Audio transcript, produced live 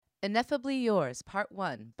Ineffably Yours, Part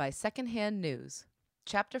 1, by Secondhand News.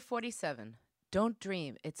 Chapter 47, Don't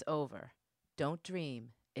Dream It's Over. Don't Dream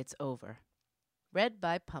It's Over. Read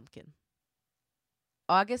by Pumpkin.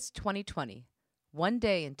 August 2020, one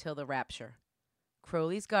day until the rapture.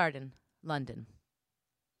 Crowley's Garden, London.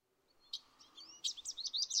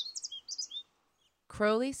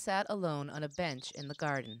 Crowley sat alone on a bench in the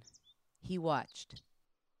garden. He watched.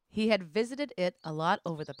 He had visited it a lot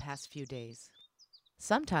over the past few days.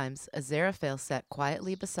 Sometimes Aziraphale sat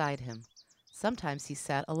quietly beside him. Sometimes he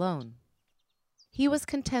sat alone. He was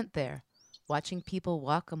content there, watching people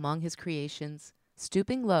walk among his creations,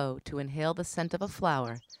 stooping low to inhale the scent of a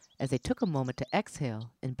flower as they took a moment to exhale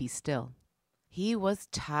and be still. He was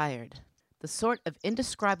tired, the sort of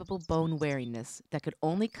indescribable bone weariness that could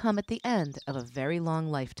only come at the end of a very long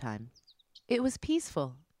lifetime. It was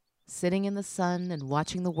peaceful, sitting in the sun and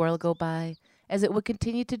watching the world go by, as it would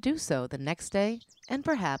continue to do so the next day and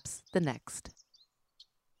perhaps the next.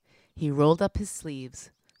 He rolled up his sleeves,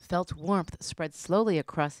 felt warmth spread slowly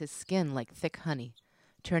across his skin like thick honey,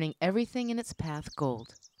 turning everything in its path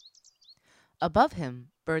gold. Above him,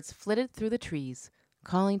 birds flitted through the trees,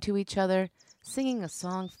 calling to each other, singing a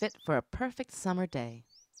song fit for a perfect summer day.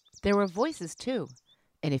 There were voices, too,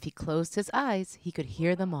 and if he closed his eyes, he could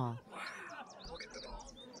hear them all.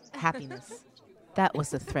 Happiness. That was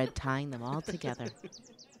the thread tying them all together.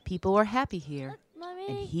 People were happy here,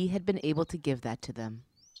 and he had been able to give that to them.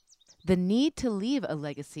 The need to leave a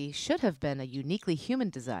legacy should have been a uniquely human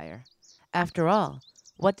desire. After all,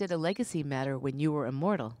 what did a legacy matter when you were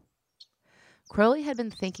immortal? Crowley had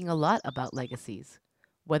been thinking a lot about legacies,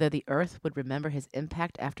 whether the earth would remember his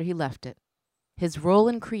impact after he left it. His role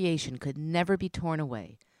in creation could never be torn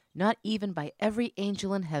away, not even by every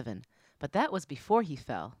angel in heaven, but that was before he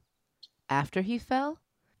fell. After he fell,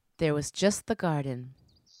 there was just the garden,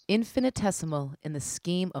 infinitesimal in the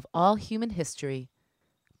scheme of all human history,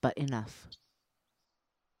 but enough.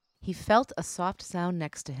 He felt a soft sound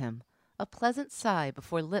next to him, a pleasant sigh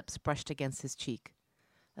before lips brushed against his cheek.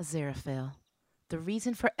 Aziraphale, the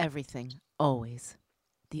reason for everything, always.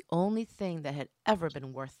 The only thing that had ever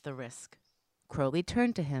been worth the risk. Crowley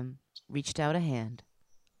turned to him, reached out a hand.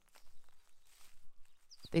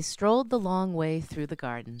 They strolled the long way through the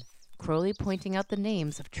garden, Crowley pointing out the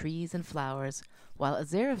names of trees and flowers, while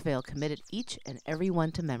Aziraphale committed each and every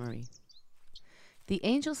one to memory. The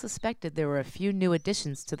angel suspected there were a few new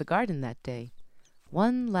additions to the garden that day.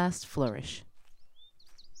 One last flourish.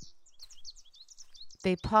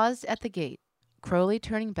 They paused at the gate, Crowley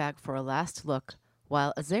turning back for a last look,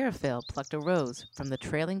 while Aziraphale plucked a rose from the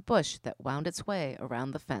trailing bush that wound its way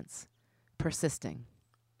around the fence, persisting.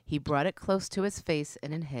 He brought it close to his face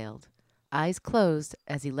and inhaled, eyes closed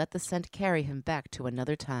as he let the scent carry him back to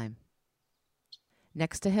another time.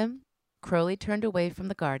 Next to him, Crowley turned away from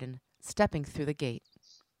the garden, stepping through the gate.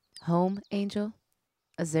 Home, Angel?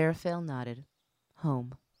 Aziraphale nodded.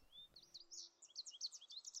 Home.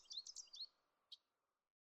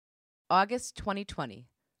 August 2020.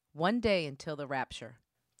 One day until the rapture.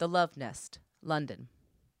 The Love Nest, London.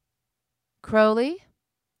 Crowley?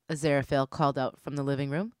 Aziraphale called out from the living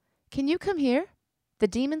room. Can you come here? The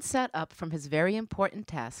demon sat up from his very important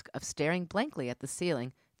task of staring blankly at the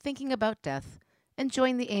ceiling, thinking about death, and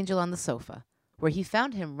joined the angel on the sofa, where he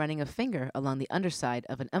found him running a finger along the underside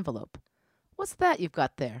of an envelope. What's that you've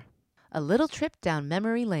got there? A little trip down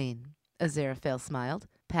memory lane, Aziraphale smiled,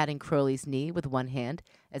 patting Crowley's knee with one hand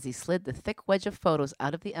as he slid the thick wedge of photos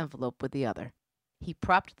out of the envelope with the other. He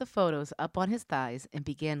propped the photos up on his thighs and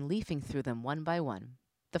began leafing through them one by one.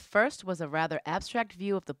 The first was a rather abstract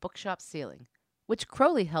view of the bookshop ceiling, which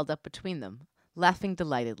Crowley held up between them, laughing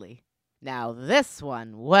delightedly. Now this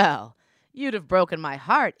one, well, you'd have broken my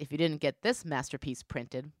heart if you didn't get this masterpiece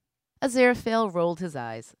printed. Aziraphale rolled his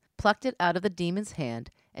eyes, plucked it out of the demon's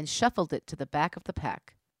hand, and shuffled it to the back of the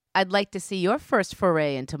pack. I'd like to see your first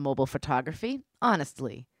foray into mobile photography,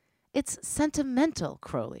 honestly. It's sentimental,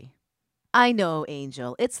 Crowley. I know,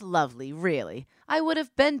 Angel. It's lovely, really. I would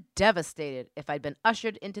have been devastated if I'd been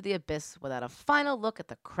ushered into the abyss without a final look at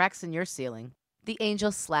the cracks in your ceiling. The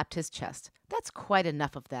angel slapped his chest. That's quite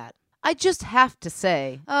enough of that. I just have to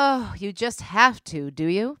say. Oh, you just have to, do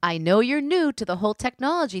you? I know you're new to the whole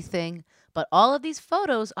technology thing, but all of these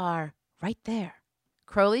photos are right there.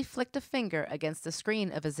 Crowley flicked a finger against the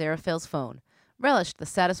screen of Aziraphale's phone, relished the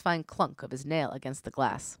satisfying clunk of his nail against the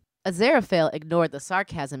glass. Aziraphale ignored the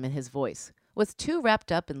sarcasm in his voice, was too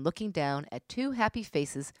wrapped up in looking down at two happy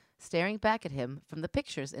faces staring back at him from the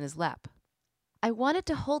pictures in his lap. I wanted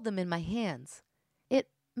to hold them in my hands. It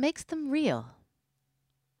makes them real.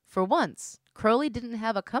 For once, Crowley didn't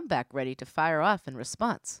have a comeback ready to fire off in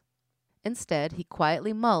response. Instead, he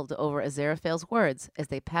quietly mulled over Aziraphale's words as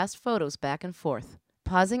they passed photos back and forth,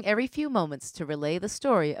 pausing every few moments to relay the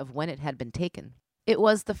story of when it had been taken. It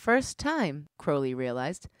was the first time, Crowley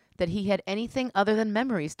realized, that he had anything other than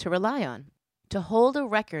memories to rely on. To hold a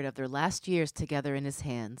record of their last years together in his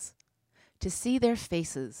hands. To see their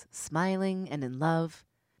faces, smiling and in love.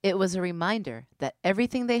 It was a reminder that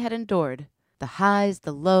everything they had endured, the highs,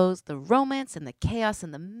 the lows, the romance and the chaos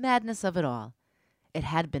and the madness of it all, it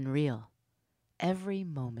had been real. Every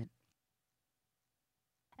moment.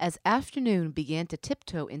 As afternoon began to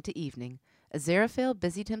tiptoe into evening, Aziraphale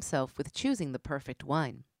busied himself with choosing the perfect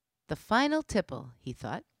wine. The final tipple, he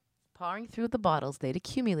thought, pouring through the bottles they'd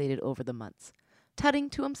accumulated over the months, tutting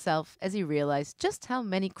to himself as he realized just how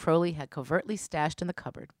many Crowley had covertly stashed in the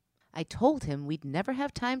cupboard. I told him we'd never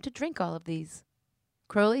have time to drink all of these.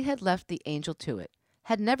 Crowley had left the angel to it,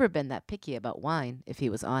 had never been that picky about wine, if he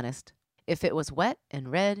was honest. If it was wet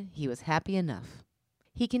and red, he was happy enough.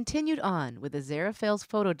 He continued on with Aziraphale's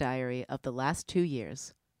photo diary of the last 2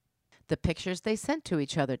 years. The pictures they sent to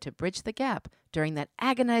each other to bridge the gap during that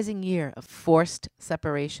agonizing year of forced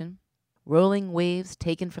separation. Rolling waves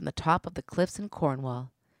taken from the top of the cliffs in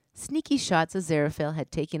Cornwall. Sneaky shots Aziraphale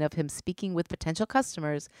had taken of him speaking with potential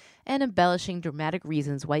customers and embellishing dramatic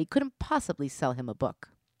reasons why he couldn't possibly sell him a book.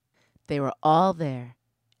 They were all there,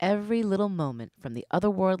 every little moment from the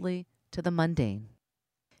otherworldly to the mundane.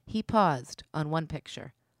 He paused on one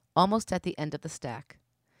picture, almost at the end of the stack.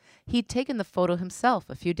 He'd taken the photo himself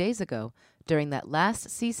a few days ago, during that last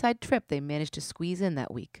seaside trip they managed to squeeze in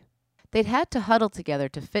that week. They'd had to huddle together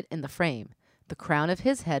to fit in the frame, the crown of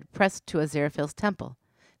his head pressed to Aziraphale's temple,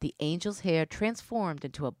 the angel's hair transformed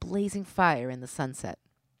into a blazing fire in the sunset.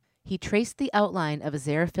 He traced the outline of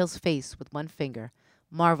Aziraphale's face with one finger,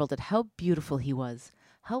 marveled at how beautiful he was,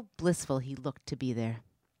 how blissful he looked to be there.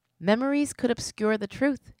 Memories could obscure the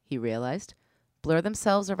truth, he realized, blur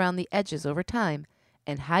themselves around the edges over time,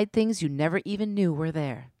 and hide things you never even knew were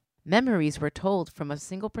there. Memories were told from a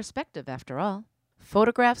single perspective, after all.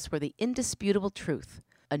 Photographs were the indisputable truth,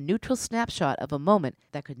 a neutral snapshot of a moment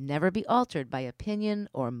that could never be altered by opinion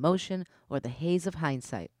or emotion or the haze of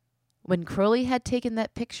hindsight. When Crowley had taken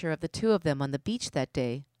that picture of the two of them on the beach that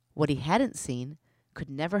day, what he hadn't seen, could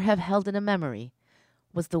never have held in a memory,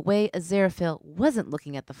 was the way Aziraphale wasn't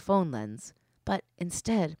looking at the phone lens, but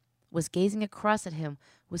instead was gazing across at him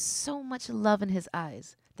with so much love in his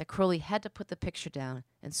eyes that Crowley had to put the picture down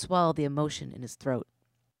and swallow the emotion in his throat.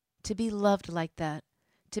 To be loved like that,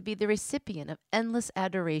 to be the recipient of endless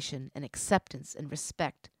adoration and acceptance and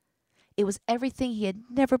respect, it was everything he had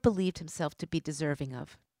never believed himself to be deserving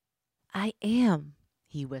of. "I am,"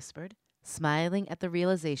 he whispered, smiling at the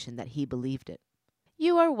realization that he believed it.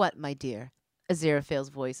 "You are what, my dear?" Aziraphale's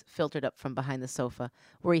voice filtered up from behind the sofa,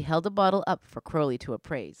 where he held a bottle up for Crowley to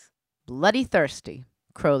appraise. "Bloody thirsty,"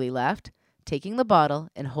 Crowley laughed, taking the bottle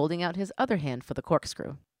and holding out his other hand for the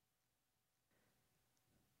corkscrew.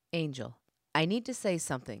 "Angel, I need to say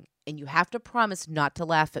something, and you have to promise not to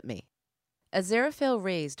laugh at me." Aziraphale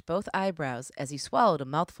raised both eyebrows as he swallowed a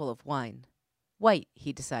mouthful of wine. White,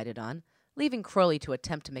 he decided on, leaving Crowley to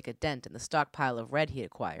attempt to make a dent in the stockpile of red he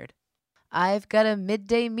acquired. "I've got a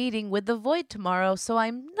midday meeting with the Void tomorrow, so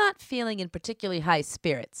I'm not feeling in particularly high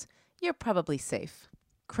spirits. You're probably safe."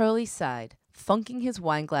 Crowley sighed, thunking his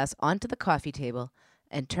wineglass onto the coffee table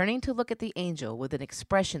and turning to look at the angel with an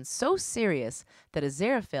expression so serious that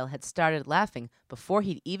Aziraphale had started laughing before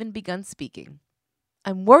he'd even begun speaking.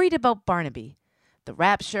 "I'm worried about Barnaby. The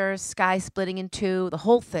rapture, sky splitting in two, the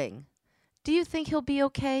whole thing. Do you think he'll be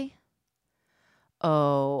okay?"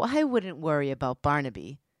 "Oh, I wouldn't worry about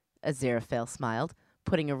Barnaby," Aziraphale smiled,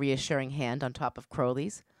 putting a reassuring hand on top of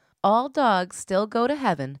Crowley's. "All dogs still go to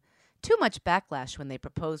heaven. Too much backlash when they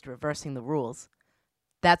proposed reversing the rules.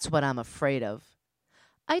 That's what I'm afraid of.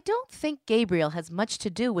 I don't think Gabriel has much to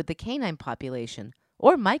do with the canine population,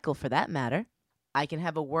 or Michael for that matter. I can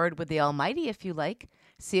have a word with the Almighty if you like,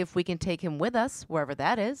 see if we can take him with us, wherever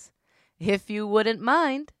that is." "If you wouldn't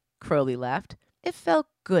mind," Crowley laughed. It felt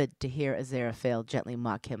good to hear Aziraphale gently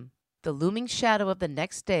mock him. The looming shadow of the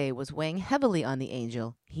next day was weighing heavily on the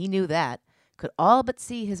angel. He knew that, could all but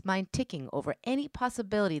see his mind ticking over any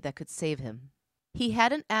possibility that could save him. He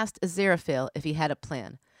hadn't asked Aziraphale if he had a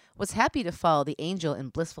plan, was happy to follow the angel in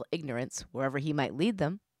blissful ignorance wherever he might lead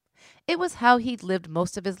them. It was how he'd lived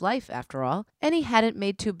most of his life, after all, and he hadn't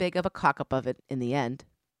made too big of a cock-up of it in the end.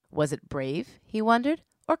 Was it brave, he wondered,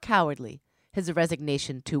 or cowardly, his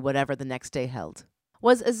resignation to whatever the next day held?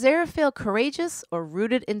 Was Aziraphale courageous or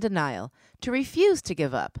rooted in denial, to refuse to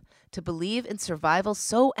give up, to believe in survival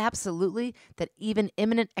so absolutely that even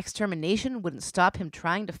imminent extermination wouldn't stop him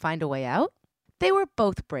trying to find a way out? They were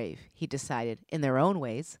both brave, he decided, in their own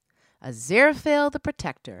ways. Aziraphale the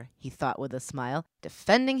Protector, he thought with a smile,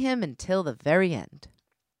 defending him until the very end.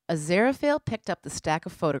 Aziraphale picked up the stack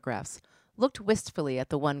of photographs, looked wistfully at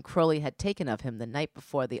the one Crowley had taken of him the night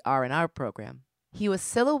before the R&R program. He was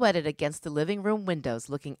silhouetted against the living room windows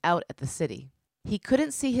looking out at the city. He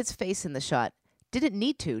couldn't see his face in the shot, didn't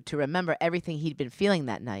need to remember everything he'd been feeling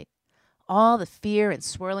that night. All the fear and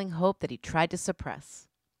swirling hope that he tried to suppress.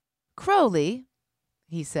 "Crowley,"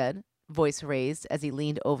 he said, voice raised as he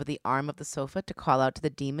leaned over the arm of the sofa to call out to the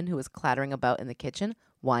demon who was clattering about in the kitchen,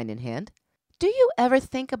 wine in hand. "Do you ever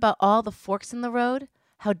think about all the forks in the road?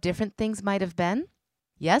 How different things might have been?"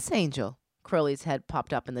 "Yes, Angel." Crowley's head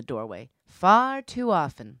popped up in the doorway. "Far too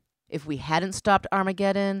often. If we hadn't stopped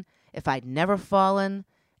Armageddon, if I'd never fallen,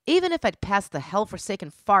 even if I'd passed the hell-forsaken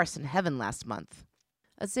farce in heaven last month."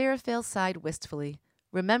 Aziraphale sighed wistfully,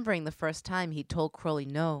 remembering the first time he'd told Crowley,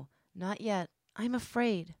 "No, not yet. I'm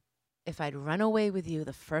afraid." "If I'd run away with you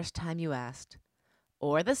the first time you asked,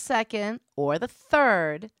 or the second, or the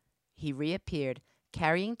third," he reappeared,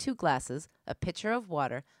 carrying 2 glasses, a pitcher of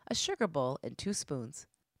water, a sugar bowl, and 2 spoons.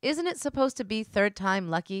 "Isn't it supposed to be third time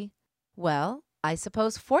lucky?" "Well, I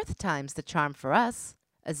suppose 4th time's the charm for us."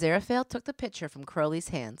 Aziraphale took the pitcher from Crowley's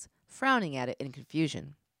hands, frowning at it in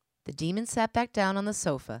confusion. The demon sat back down on the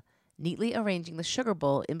sofa, neatly arranging the sugar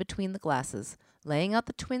bowl in between the glasses, laying out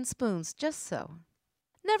the twin spoons just so.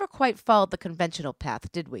 "Never quite followed the conventional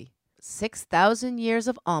path, did we? 6,000 years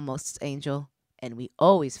of almosts, Angel, and we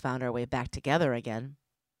always found our way back together again.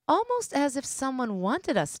 Almost as if someone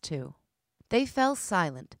wanted us to." They fell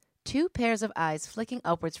silent, 2 pairs of eyes flicking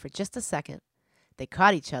upwards for just a second. They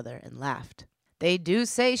caught each other and laughed. "They do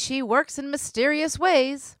say she works in mysterious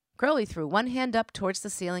ways." Crowley threw one hand up towards the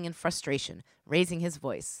ceiling in frustration, raising his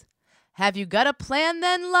voice. "Have you got a plan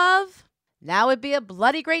then, love? Now would be a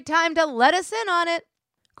bloody great time to let us in on it."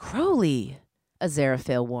 "Crowley,"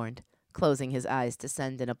 Aziraphale warned, closing his eyes to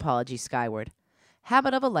send an apology skyward.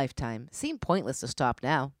 Habit of a lifetime, seemed pointless to stop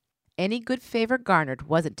now. Any good favor garnered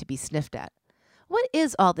wasn't to be sniffed at. "What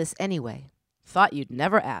is all this anyway?" "Thought you'd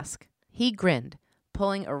never ask." He grinned,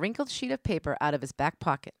 pulling a wrinkled sheet of paper out of his back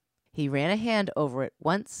pocket. He ran a hand over it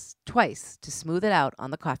once, twice, to smooth it out on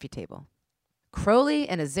the coffee table. "Crowley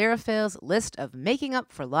and Aziraphale's list of making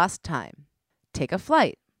up for lost time. Take a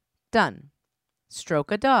flight. Done. Stroke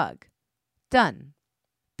a dog. Done.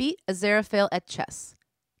 Beat Aziraphale at chess.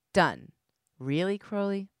 Done. Really,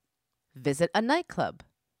 Crowley? Visit a nightclub.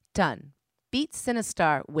 Done. Beat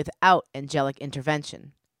Sinistar without angelic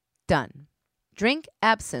intervention. Done. Drink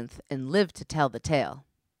absinthe and live to tell the tale."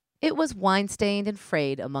 It was wine-stained and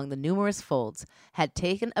frayed among the numerous folds, had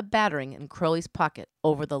taken a battering in Crowley's pocket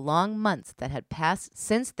over the long months that had passed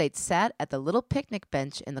since they'd sat at the little picnic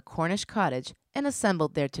bench in the Cornish cottage and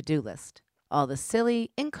assembled their to-do list. All the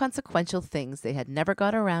silly, inconsequential things they had never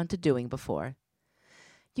got around to doing before.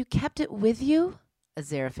 "You kept it with you?"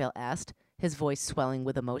 Aziraphale asked, his voice swelling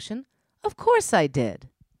with emotion. "Of course I did."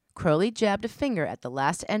 Crowley jabbed a finger at the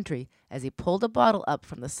last entry as he pulled a bottle up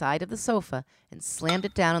from the side of the sofa and slammed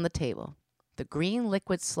it down on the table. The green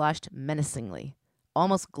liquid sloshed menacingly,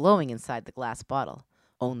 almost glowing inside the glass bottle.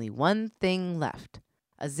 Only one thing left.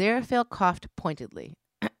 Aziraphale coughed pointedly.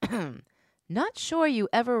 "Not sure you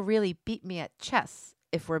ever really beat me at chess,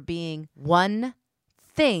 if we're being one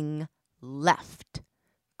thing left."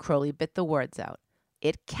 Crowley bit the words out.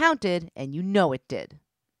 "It counted, and you know it did."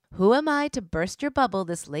 "Who am I to burst your bubble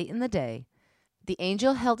this late in the day?" The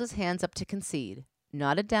angel held his hands up to concede,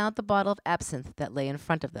 nodded down at the bottle of absinthe that lay in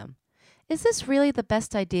front of them. "Is this really the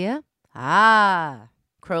best idea?" "Ah!"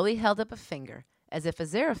 Crowley held up a finger, as if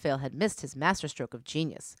Aziraphale had missed his masterstroke of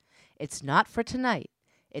genius. "It's not for tonight.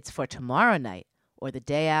 It's for tomorrow night, or the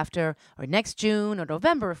day after, or next June, or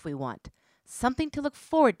November if we want. Something to look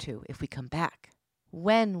forward to if we come back."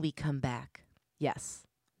 "When we come back." "Yes,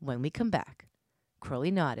 when we come back."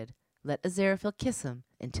 Crowley nodded, let Aziraphale kiss him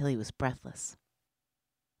until he was breathless.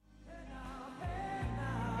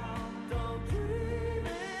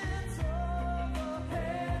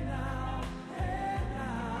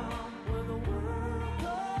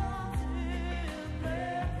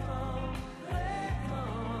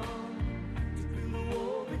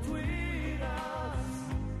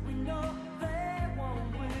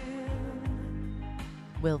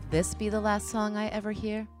 Will this be the last song I ever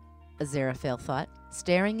hear? Aziraphale thought,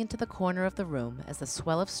 staring into the corner of the room as the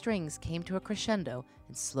swell of strings came to a crescendo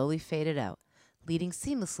and slowly faded out, leading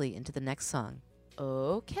seamlessly into the next song.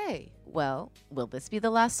 Okay, well, will this be the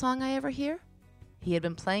last song I ever hear? He had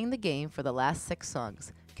been playing the game for the last 6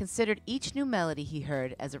 songs, considered each new melody he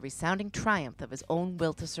heard as a resounding triumph of his own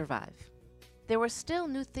will to survive. There were still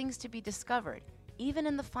new things to be discovered, even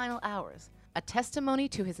in the final hours, a testimony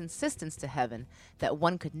to his insistence to heaven that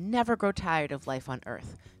one could never grow tired of life on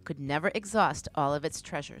earth, could never exhaust all of its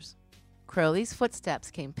treasures. Crowley's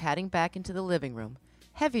footsteps came padding back into the living room,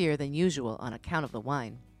 heavier than usual on account of the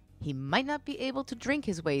wine. He might not be able to drink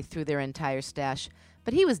his way through their entire stash,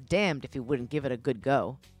 but he was damned if he wouldn't give it a good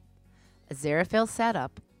go. Aziraphale sat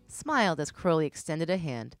up, smiled as Crowley extended a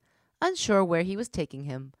hand, unsure where he was taking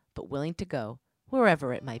him, but willing to go,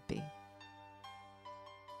 wherever it might be.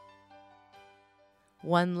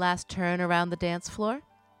 One last turn around the dance floor.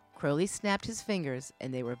 Crowley snapped his fingers,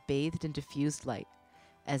 and they were bathed in diffused light,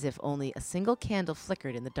 as if only a single candle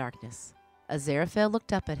flickered in the darkness. Aziraphale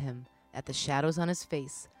looked up at him, at the shadows on his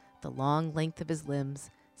face, the long length of his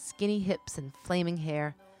limbs, skinny hips and flaming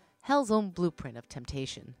hair, hell's own blueprint of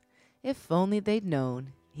temptation. If only they'd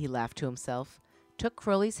known, he laughed to himself, took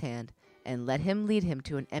Crowley's hand, and let him lead him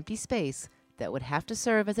to an empty space that would have to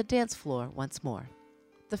serve as a dance floor once more.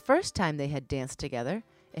 The first time they had danced together,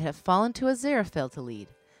 it had fallen to Aziraphale to lead,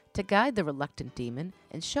 to guide the reluctant demon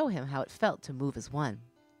and show him how it felt to move as one.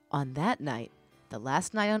 On that night, the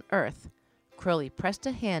last night on earth, Crowley pressed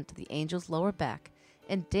a hand to the angel's lower back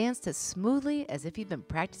and danced as smoothly as if he'd been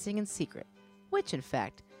practicing in secret, which, in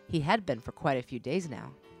fact, he had been for quite a few days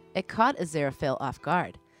now. It caught Aziraphale off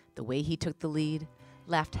guard, the way he took the lead,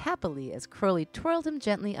 laughed happily as Crowley twirled him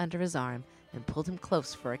gently under his arm and pulled him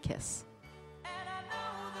close for a kiss.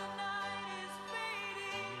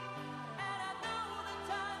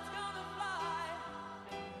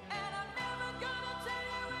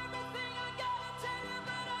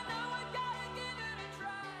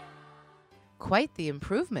 Quite the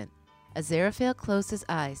improvement. Aziraphale closed his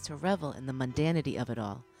eyes to revel in the mundanity of it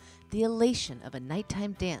all, the elation of a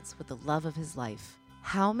nighttime dance with the love of his life.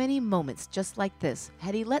 How many moments just like this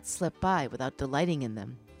had he let slip by without delighting in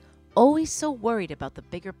them? Always so worried about the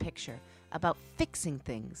bigger picture, about fixing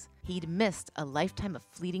things, he'd missed a lifetime of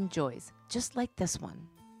fleeting joys, just like this one.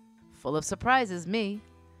 Full of surprises, me.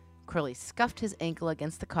 Crowley scuffed his ankle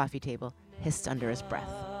against the coffee table, hissed under his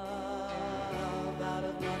breath.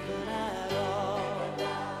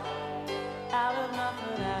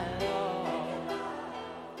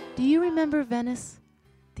 Do you remember Venice?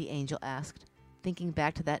 The angel asked, thinking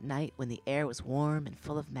back to that night when the air was warm and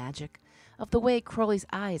full of magic, of the way Crowley's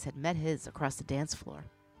eyes had met his across the dance floor.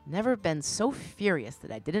 Never been so furious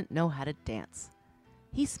that I didn't know how to dance.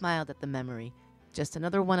 He smiled at the memory, just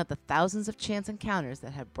another one of the thousands of chance encounters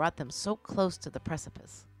that had brought them so close to the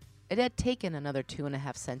precipice. It had taken another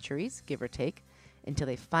 2.5 centuries, give or take, until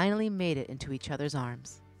they finally made it into each other's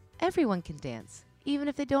arms. Everyone can dance, even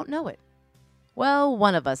if they don't know it. Well,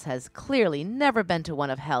 one of us has clearly never been to one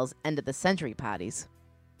of Hell's end-of-the-century parties.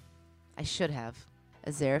 I should have.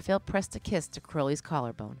 Aziraphale pressed a kiss to Crowley's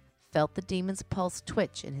collarbone, felt the demon's pulse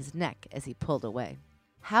twitch in his neck as he pulled away.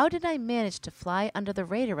 How did I manage to fly under the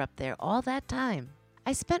radar up there all that time?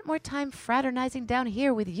 I spent more time fraternizing down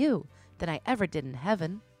here with you than I ever did in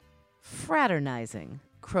heaven. Fraternizing.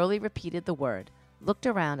 Crowley repeated the word, looked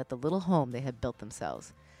around at the little home they had built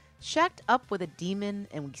themselves. Shacked up with a demon,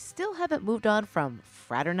 and we still haven't moved on from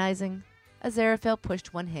fraternizing? Aziraphale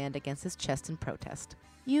pushed one hand against his chest in protest.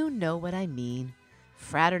 You know what I mean.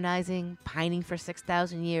 Fraternizing, pining for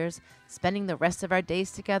 6,000 years, spending the rest of our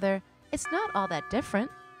days together. It's not all that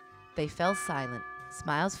different. They fell silent,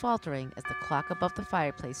 smiles faltering as the clock above the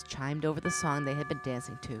fireplace chimed over the song they had been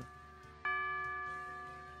dancing to.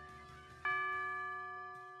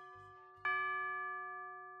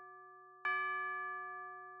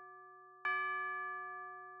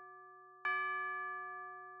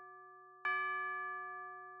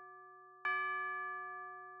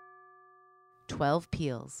 "12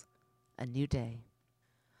 peals, a new day."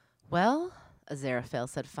 Well, Aziraphale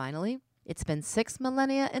said finally, it's been 6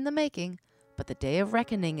 millennia in the making, but the day of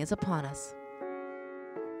reckoning is upon us.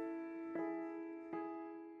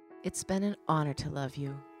 It's been an honor to love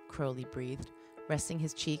you, Crowley breathed, resting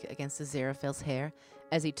his cheek against Aziraphale's hair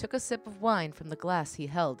as he took a sip of wine from the glass he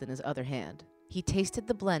held in his other hand. He tasted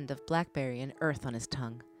the blend of blackberry and earth on his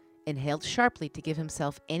tongue, inhaled sharply to give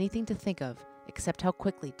himself anything to think of except how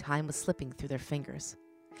quickly time was slipping through their fingers.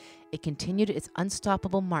 It continued its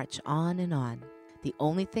unstoppable march on and on, the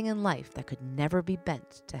only thing in life that could never be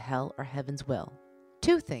bent to hell or heaven's will.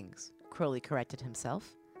 2 things, Crowley corrected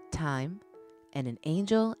himself, time and an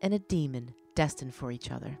angel and a demon destined for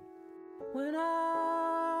each other. When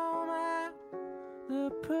I'm at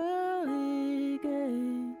the pearly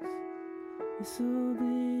gates, this will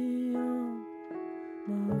be on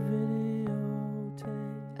my videotape.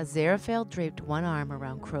 Aziraphale draped one arm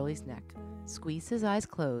around Crowley's neck, squeezed his eyes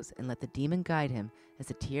closed, and let the demon guide him as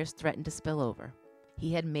the tears threatened to spill over.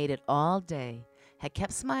 He had made it all day, had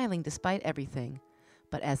kept smiling despite everything,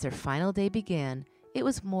 but as their final day began, it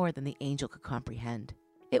was more than the angel could comprehend.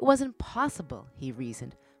 It wasn't possible, he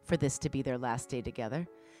reasoned, for this to be their last day together.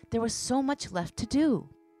 There was so much left to do.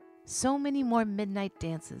 So many more midnight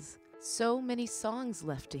dances. So many songs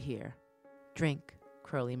left to hear. Drink,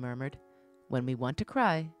 Crowley murmured. When we want to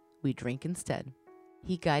cry, we drink instead.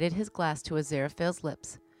 He guided his glass to Aziraphale's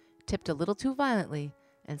lips, tipped a little too violently,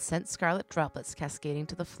 and sent scarlet droplets cascading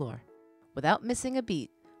to the floor. Without missing a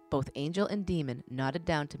beat, both angel and demon nodded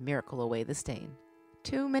down to miracle away the stain.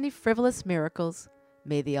 Too many frivolous miracles.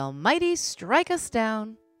 May the Almighty strike us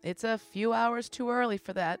down. It's a few hours too early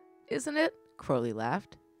for that, isn't it? Crowley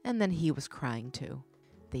laughed, and then he was crying too.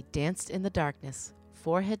 They danced in the darkness,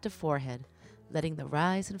 forehead to forehead, letting the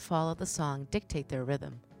rise and fall of the song dictate their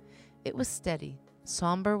rhythm. It was steady,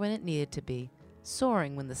 somber when it needed to be,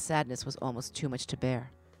 soaring when the sadness was almost too much to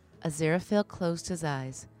bear. Aziraphale closed his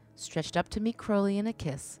eyes, stretched up to meet Crowley in a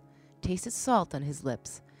kiss, tasted salt on his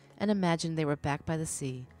lips, and imagined they were back by the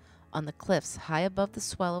sea, on the cliffs high above the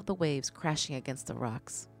swell of the waves crashing against the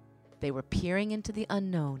rocks. They were peering into the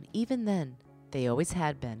unknown, even then. They always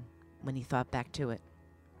had been, when he thought back to it.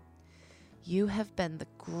 You have been the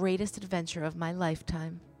greatest adventure of my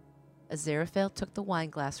lifetime. Aziraphale took the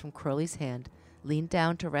wineglass from Crowley's hand, leaned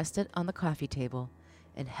down to rest it on the coffee table,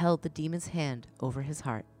 and held the demon's hand over his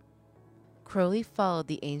heart. Crowley followed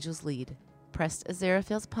the angel's lead, pressed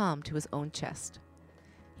Aziraphale's palm to his own chest.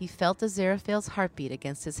 He felt Aziraphale's heartbeat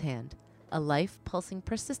against his hand, a life pulsing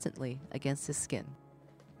persistently against his skin.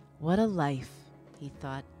 What a life, he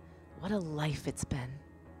thought. What a life it's been.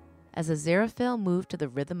 As Aziraphale moved to the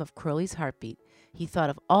rhythm of Crowley's heartbeat, he thought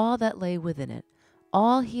of all that lay within it,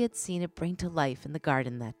 all he had seen it bring to life in the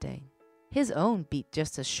garden that day. His own beat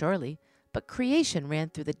just as surely, but creation ran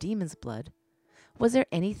through the demon's blood. Was there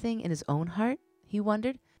anything in his own heart, he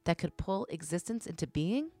wondered, that could pull existence into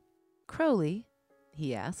being? Crowley,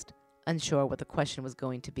 he asked, unsure what the question was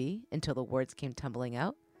going to be until the words came tumbling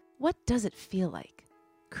out. What does it feel like?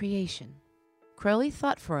 Creation. Crowley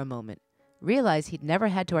thought for a moment, realized he'd never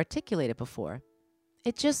had to articulate it before.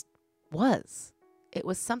 It just was. It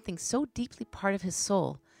was something so deeply part of his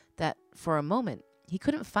soul that, for a moment, he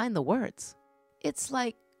couldn't find the words. It's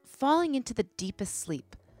like falling into the deepest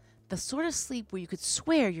sleep, the sort of sleep where you could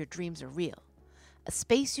swear your dreams are real, a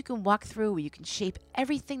space you can walk through where you can shape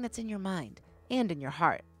everything that's in your mind and in your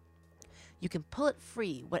heart. You can pull it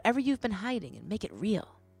free, whatever you've been hiding, and make it real.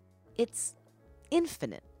 It's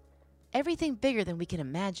infinite, everything bigger than we can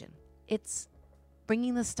imagine. It's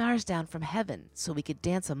bringing the stars down from heaven so we could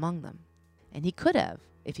dance among them. And he could have,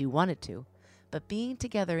 if he wanted to, but being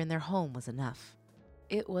together in their home was enough.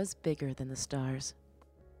 It was bigger than the stars.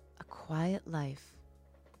 A quiet life,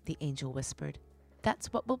 the angel whispered.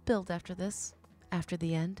 That's what we'll build after this, after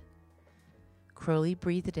the end. Crowley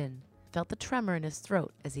breathed it in, felt the tremor in his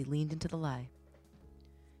throat as he leaned into the lie.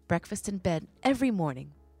 Breakfast in bed every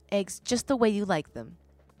morning, eggs just the way you like them.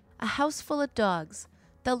 A house full of dogs.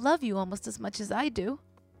 They'll love you almost as much as I do.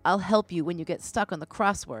 I'll help you when you get stuck on the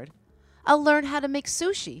crossword. I'll learn how to make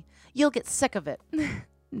sushi. You'll get sick of it.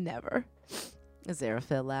 Never.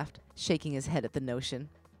 Aziraphale laughed, shaking his head at the notion.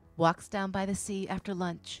 Walks down by the sea after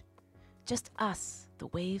lunch. Just us, the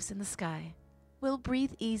waves and the sky. We'll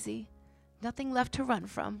breathe easy. Nothing left to run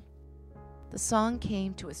from. The song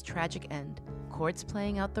came to its tragic end, chords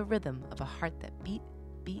playing out the rhythm of a heart that beat,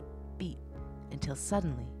 beat, beat, until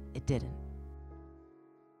suddenly it didn't.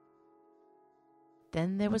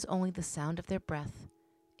 Then there was only the sound of their breath,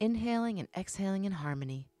 inhaling and exhaling in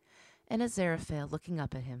harmony, and Aziraphale looking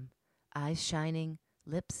up at him, eyes shining,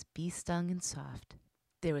 lips bee-stung and soft.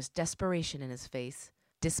 There was desperation in his face,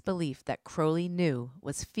 disbelief that Crowley knew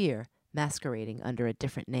was fear masquerading under a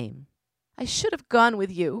different name. I should have gone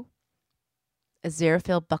with you.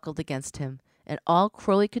 Aziraphale buckled against him, and all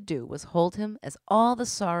Crowley could do was hold him as all the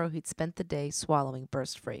sorrow he'd spent the day swallowing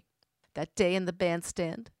burst free. That day in the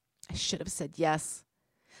bandstand, I should have said yes.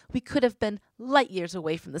 We could have been light years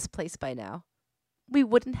away from this place by now. We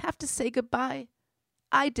wouldn't have to say goodbye.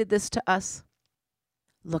 I did this to us.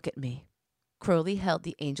 Look at me. Crowley held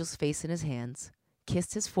the angel's face in his hands,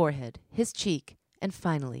 kissed his forehead, his cheek, and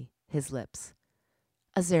finally his lips.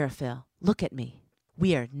 Aziraphale, look at me.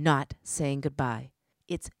 We are not saying goodbye.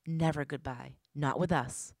 It's never goodbye, not with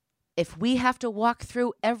us. If we have to walk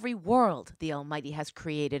through every world the Almighty has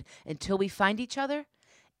created until we find each other,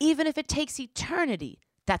 even if it takes eternity,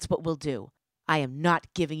 that's what we'll do. I am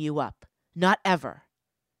not giving you up. Not ever.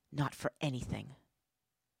 Not for anything.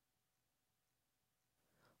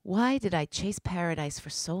 Why did I chase paradise for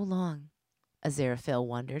so long? Aziraphale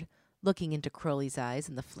wondered, looking into Crowley's eyes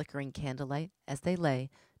in the flickering candlelight as they lay,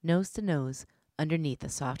 nose to nose, underneath a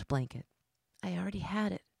soft blanket. I already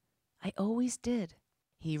had it. I always did.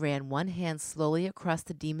 He ran one hand slowly across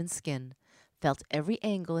the demon's skin, felt every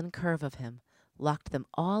angle and curve of him, locked them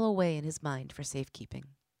all away in his mind for safekeeping.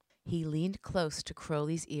 He leaned close to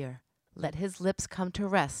Crowley's ear, let his lips come to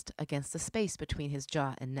rest against the space between his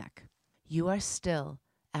jaw and neck. You are still,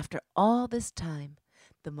 after all this time,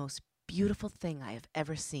 the most beautiful thing I have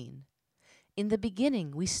ever seen. In the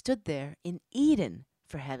beginning, we stood there in Eden,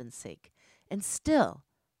 for heaven's sake, and still,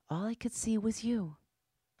 all I could see was you.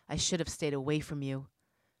 I should have stayed away from you.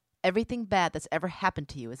 Everything bad that's ever happened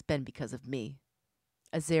to you has been because of me.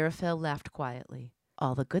 Aziraphale laughed quietly.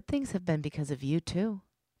 All the good things have been because of you, too.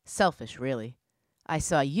 Selfish, really. I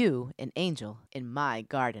saw you, an angel, in my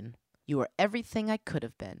garden. You were everything I could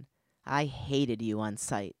have been. I hated you on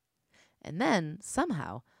sight. And then,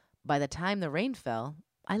 somehow, by the time the rain fell,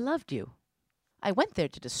 I loved you. I went there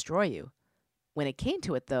to destroy you. When it came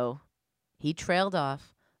to it, though, he trailed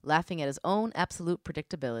off, laughing at his own absolute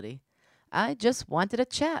predictability. I just wanted a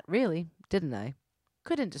chat, really, didn't I?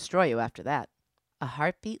 Couldn't destroy you after that. A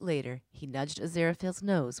heartbeat later, he nudged Aziraphale's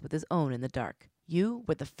nose with his own in the dark. You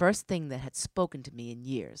were the first thing that had spoken to me in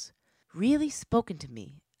years. Really spoken to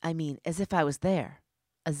me. I mean, as if I was there.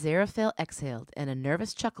 Aziraphale exhaled, and a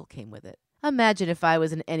nervous chuckle came with it. Imagine if I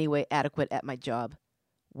was in any way adequate at my job.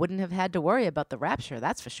 Wouldn't have had to worry about the rapture,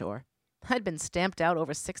 that's for sure. I'd been stamped out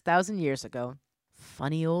over 6,000 years ago.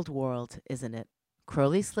 Funny old world, isn't it?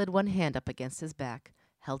 Crowley slid one hand up against his back,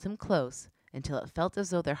 held him close, until it felt as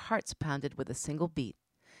though their hearts pounded with a single beat,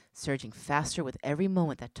 surging faster with every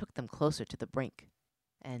moment that took them closer to the brink.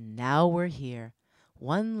 And now we're here.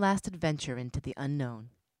 One last adventure into the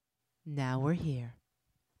unknown. Now we're here.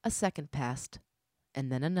 A second passed,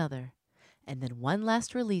 and then another, and then one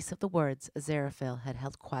last release of the words Aziraphale had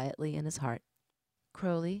held quietly in his heart.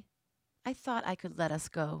 Crowley, I thought I could let us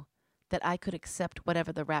go, that I could accept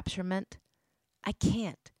whatever the rapture meant. I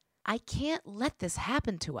can't. I can't let this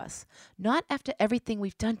happen to us, not after everything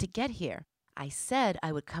we've done to get here. I said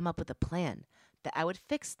I would come up with a plan, that I would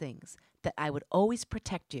fix things, that I would always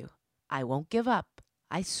protect you. I won't give up.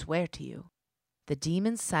 I swear to you. The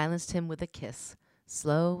demon silenced him with a kiss,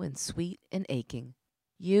 slow and sweet and aching.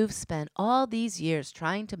 You've spent all these years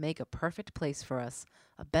trying to make a perfect place for us,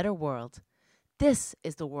 a better world. This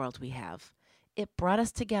is the world we have. It brought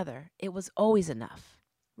us together. It was always enough.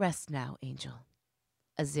 Rest now, angel.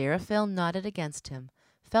 Aziraphale nodded against him,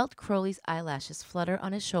 felt Crowley's eyelashes flutter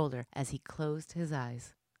on his shoulder as he closed his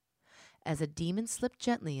eyes. As a demon slipped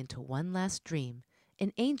gently into one last dream,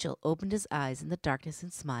 an angel opened his eyes in the darkness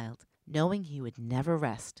and smiled, knowing he would never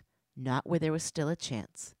rest, not where there was still a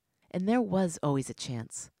chance. And there was always a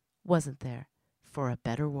chance, wasn't there, for a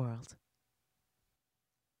better world.